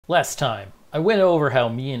Last time, I went over how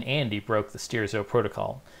me and Andy broke the Sterzo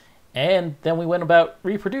protocol, and then we went about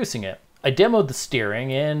reproducing it. I demoed the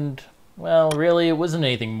steering and, well, really it wasn't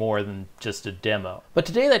anything more than just a demo. But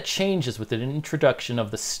today that changes with an introduction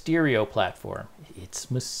of the Sterio platform. It's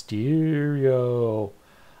Mysterio.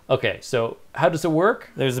 Okay, so how does it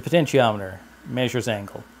work? There's a potentiometer, measures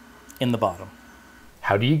angle, in the bottom.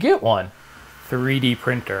 How do you get one? 3D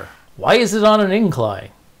printer. Why is it on an incline?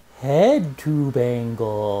 Head tube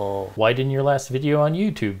angle. Why didn't your last video on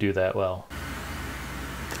YouTube do that well?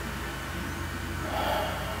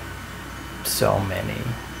 So many.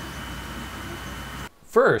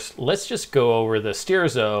 First, let's just go over the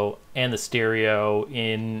Sterzo and the Sterio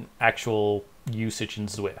in actual usage in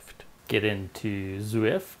Zwift. Get into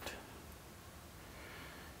Zwift.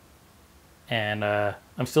 And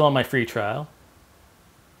I'm still on my free trial.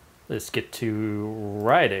 Let's get to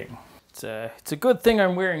riding. It's a good thing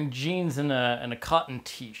I'm wearing jeans and a cotton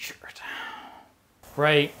t-shirt.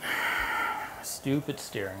 Right. Stupid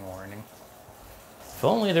steering warning. If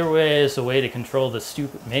only there was a way to control the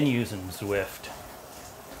stupid menus in Zwift.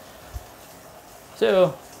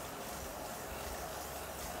 So,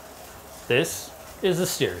 this is a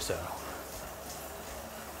Sterzo.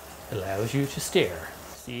 Allows you to steer.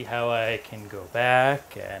 See how I can go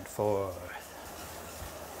back and forth.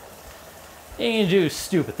 You can do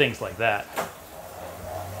stupid things like that.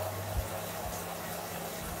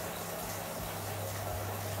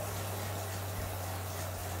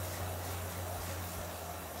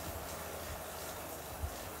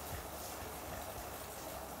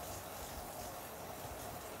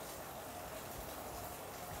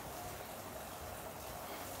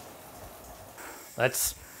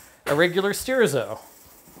 That's a regular Sterzo.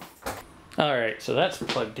 All right, so that's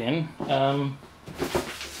plugged in.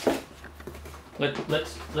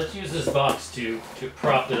 Let's use this box to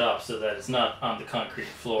prop it up so that it's not on the concrete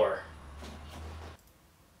floor.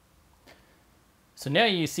 So now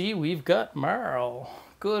you see we've got Marl.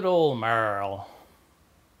 Good old Marl.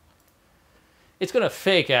 It's gonna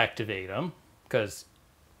fake activate him because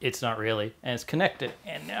it's not really, and it's connected.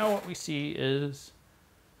 And now what we see is,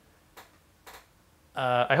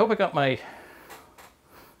 I hope I got my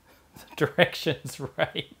directions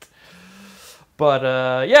right.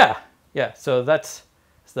 But yeah, so that's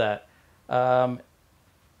that.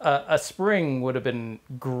 A spring would have been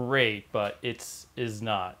great, but is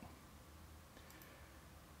not.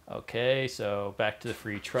 Okay, so back to the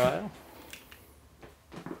free trial.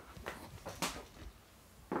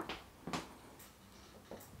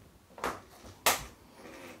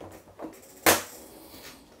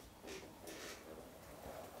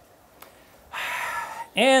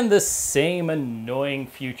 And the same annoying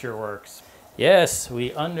future works. Yes,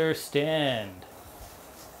 we understand.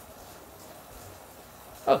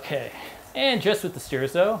 Okay, and just with the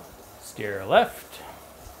Sterzo, steer left,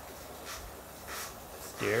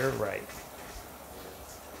 steer right.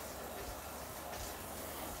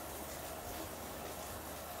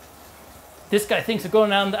 This guy thinks I'm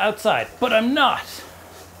going on the outside, but I'm not.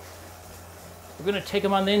 We're gonna take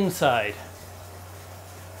him on the inside.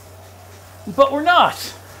 But we're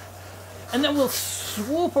not. And then we'll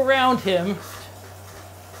swoop around him.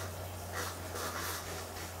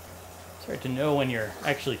 It's hard to know when you're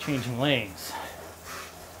actually changing lanes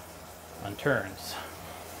on turns.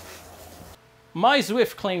 My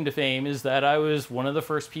Zwift claim to fame is that I was one of the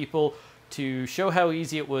first people to show how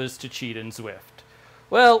easy it was to cheat in Zwift.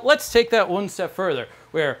 Well, let's take that one step further,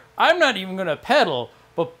 where I'm not even going to pedal,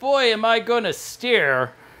 but boy am I going to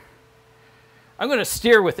steer. I'm going to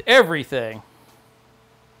steer with everything.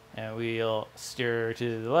 And we'll steer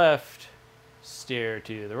to the left, steer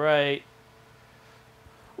to the right.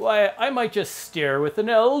 Why, I might just steer with an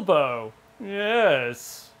elbow.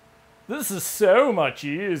 Yes. This is so much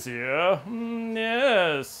easier.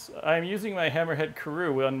 Yes. I'm using my hammerhead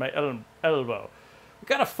Karoo on my elbow. We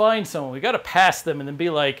gotta find someone. We gotta pass them and then be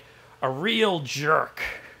like a real jerk.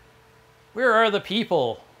 Where are the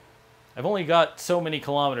people? I've only got so many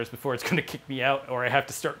kilometers before it's gonna kick me out or I have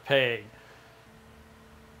to start paying.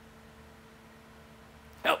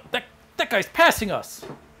 Oh, that guy's passing us.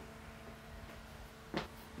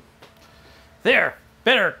 There,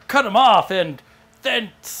 better cut him off and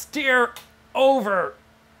then steer over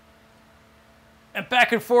and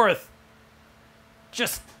back and forth.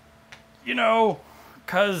 Just, you know,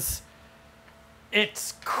 'cause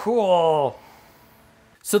it's cool.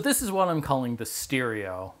 So this is what I'm calling the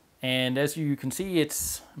Sterio. And as you can see,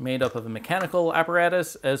 it's made up of a mechanical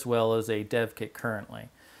apparatus as well as a dev kit currently.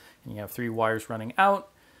 And you have 3 wires running out,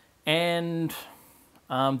 and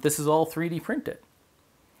this is all 3D printed.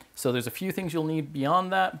 So there's a few things you'll need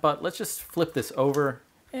beyond that, but let's just flip this over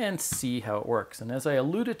and see how it works. And as I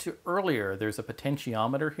alluded to earlier, there's a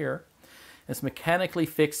potentiometer here. It's mechanically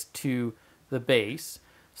fixed to the base.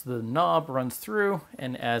 So the knob runs through,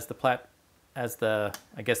 and as the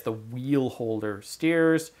wheel holder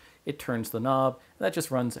steers, it turns the knob. That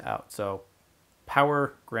just runs out. So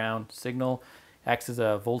power, ground, signal acts as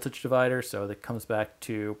a voltage divider, so that comes back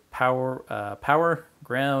to power,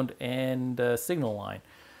 ground, and signal line.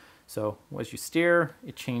 So as you steer,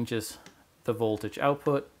 it changes the voltage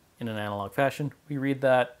output in an analog fashion. We read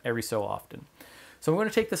that every so often. So I'm going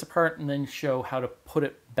to take this apart and then show how to put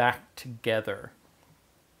it back together.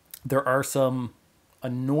 There are some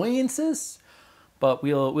annoyances, but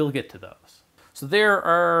we'll get to those. So there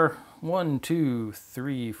are 1, 2,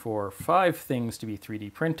 3, 4, 5 things to be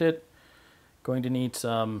 3D printed. Going to need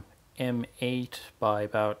some M8 by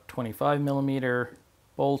about 25 millimeter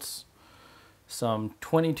bolts, some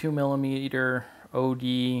 22 millimeter OD,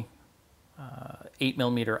 8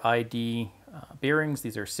 millimeter ID bearings.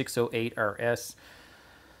 These are 608 RS.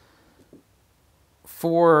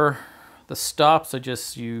 For the stops, I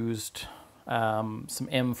just used some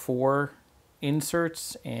M4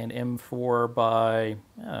 inserts and M4 by, I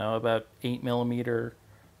don't know, about 8 millimeter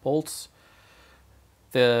bolts.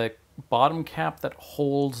 The bottom cap that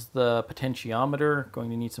holds the potentiometer, going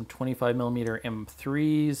to need some 25 millimeter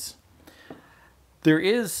M3s. There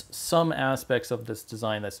is some aspects of this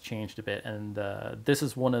design that's changed a bit, and this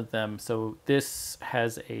is one of them. So this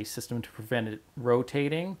has a system to prevent it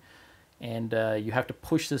rotating, and you have to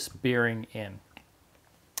push this bearing in.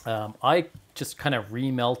 I just kind of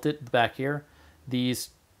remelted back here. These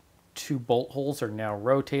 2 bolt holes are now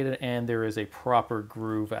rotated, and there is a proper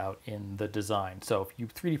groove out in the design. So if you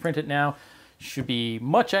 3D print it now, it should be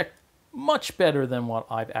much better than what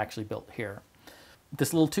I've actually built here.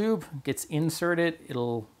 This little tube gets inserted.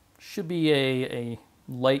 Should be a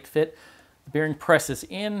light fit. The bearing presses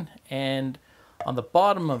in, and on the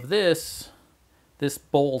bottom of this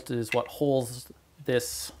bolt is what holds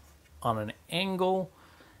this on an angle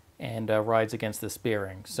and rides against this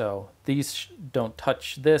bearing. So these don't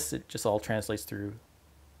touch this. It just all translates through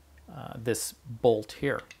this bolt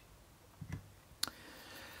here.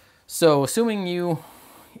 So assuming you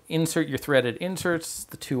insert your threaded inserts,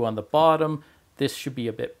 the 2 on the bottom, this should be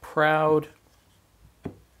a bit proud.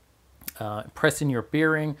 Press in your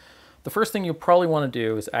bearing. The first thing you'll probably want to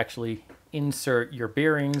do is actually insert your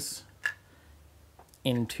bearings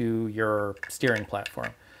into your steering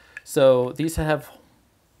platform. So these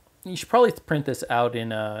you should probably print this out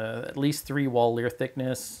in at least 3 wall leer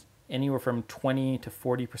thickness, anywhere from 20 to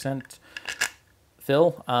 40%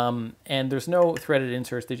 fill. And there's no threaded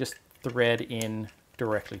inserts, they just thread in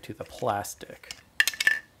directly to the plastic.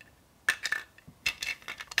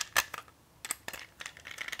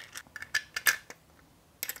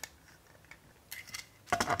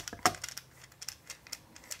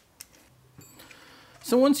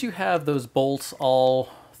 So once you have those bolts all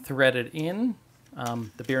threaded in,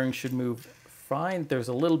 the bearing should move fine. There's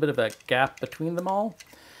a little bit of a gap between them all,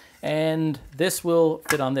 and this will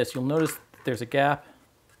fit on this. You'll notice there's a gap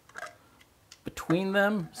between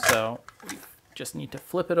them, so we just need to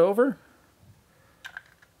flip it over,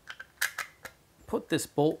 put this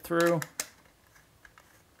bolt through,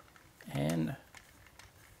 and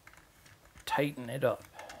tighten it up.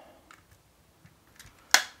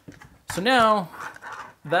 So now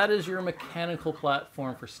that is your mechanical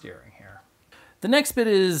platform for steering here. The next bit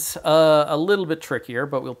is a little bit trickier,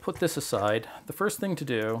 but we'll put this aside. The first thing to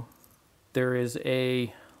do, there is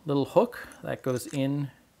a little hook that goes in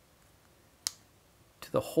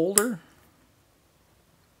to the holder.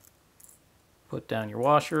 Put down your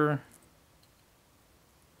washer.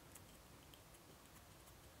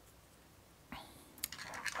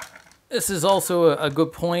 This is also a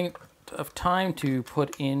good point of time to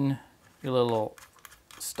put in your little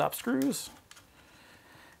stop screws.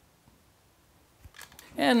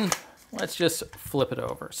 And let's just flip it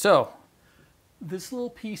over. So this little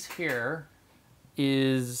piece here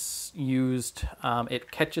is used,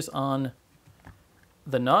 it catches on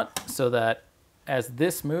the nut so that as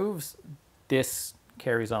this moves, this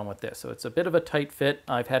carries on with this. So it's a bit of a tight fit.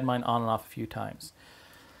 I've had mine on and off a few times.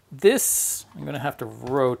 This, I'm going to have to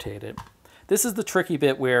rotate it. This is the tricky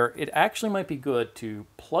bit where it actually might be good to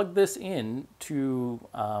plug this in to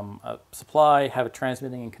a supply, have it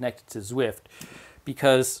transmitting and connected to Zwift,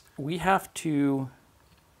 because we have to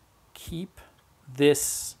keep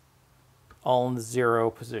this all in the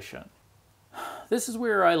 0 position. This is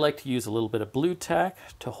where I like to use a little bit of blue tack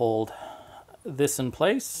to hold this in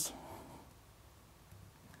place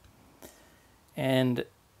and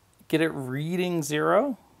get it reading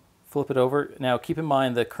 0 flip it over. Now keep in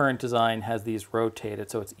mind the current design has these rotated,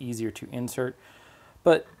 so it's easier to insert.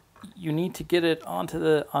 But you need to get it onto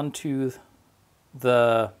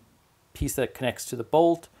the piece that connects to the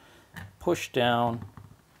bolt, push down,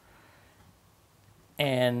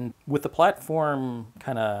 and with the platform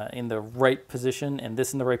kind of in the right position and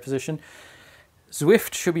this in the right position,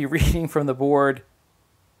 Zwift should be reading from the board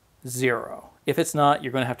 0. If it's not,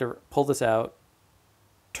 you're going to have to pull this out,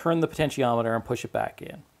 turn the potentiometer, and push it back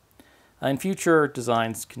in. In future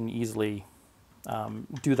designs can easily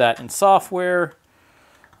do that in software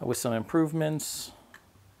with some improvements.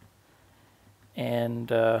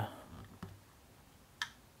 And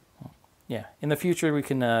yeah, in the future we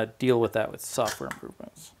can deal with that with software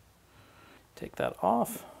improvements. Take that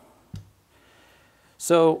off.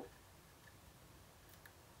 So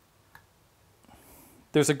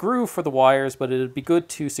there's a groove for the wires, but it'd be good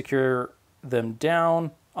to secure them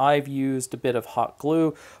down. I've used a bit of hot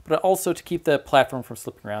glue, but also to keep the platform from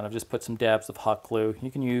slipping around, I've just put some dabs of hot glue. You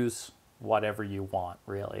can use whatever you want,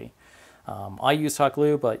 really. I use hot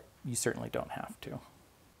glue, but you certainly don't have to.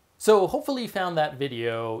 So hopefully you found that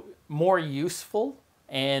video more useful.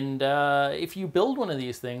 And if you build one of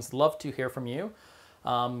these things, love to hear from you.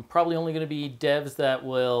 Probably only going to be devs that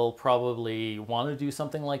will probably want to do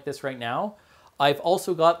something like this right now. I've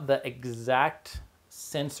also got the exact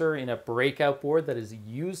sensor in a breakout board that is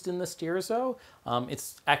used in the Sterzo.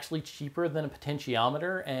 It's actually cheaper than a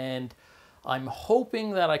potentiometer, and I'm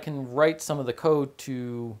hoping that I can write some of the code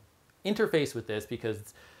to interface with this,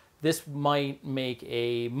 because this might make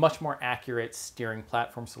a much more accurate steering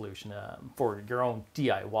platform solution for your own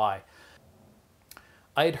DIY.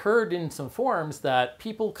 I had heard in some forums that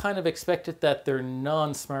people kind of expected that their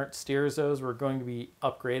non-smart Sterzos were going to be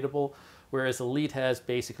upgradable, whereas Elite has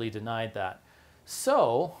basically denied that.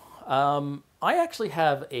 So I actually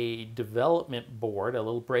have a development board, a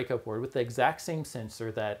little breakout board with the exact same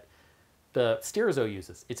sensor that the Sterzo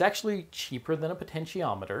uses. It's actually cheaper than a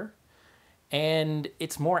potentiometer, and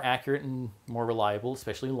it's more accurate and more reliable,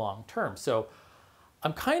 especially long term. So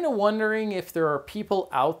I'm kind of wondering if there are people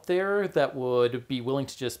out there that would be willing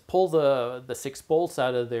to just pull the 6 bolts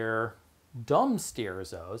out of their dumb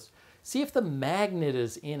Sterzos, see if the magnet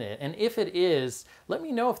is in it, and if it is, let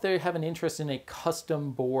me know if they have an interest in a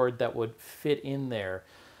custom board that would fit in there.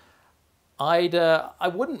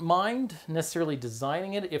 I wouldn't mind necessarily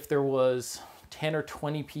designing it if there was 10 or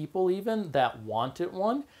 20 people even that wanted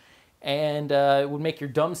one, and it would make your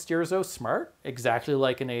dumb Sterzo smart, exactly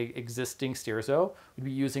like an existing Sterzo. We'd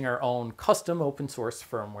be using our own custom open source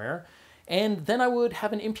firmware, and then I would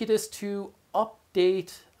have an impetus to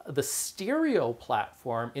update the Sterio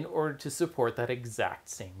platform in order to support that exact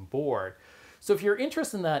same board. So if you're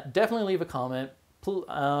interested in that, definitely leave a comment,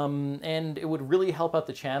 and it would really help out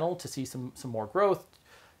the channel to see some more growth.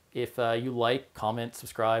 If you like, comment,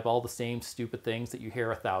 subscribe, all the same stupid things that you hear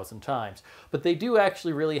 1,000 times. But they do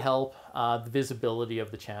actually really help the visibility of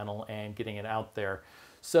the channel and getting it out there.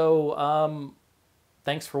 So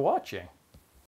thanks for watching.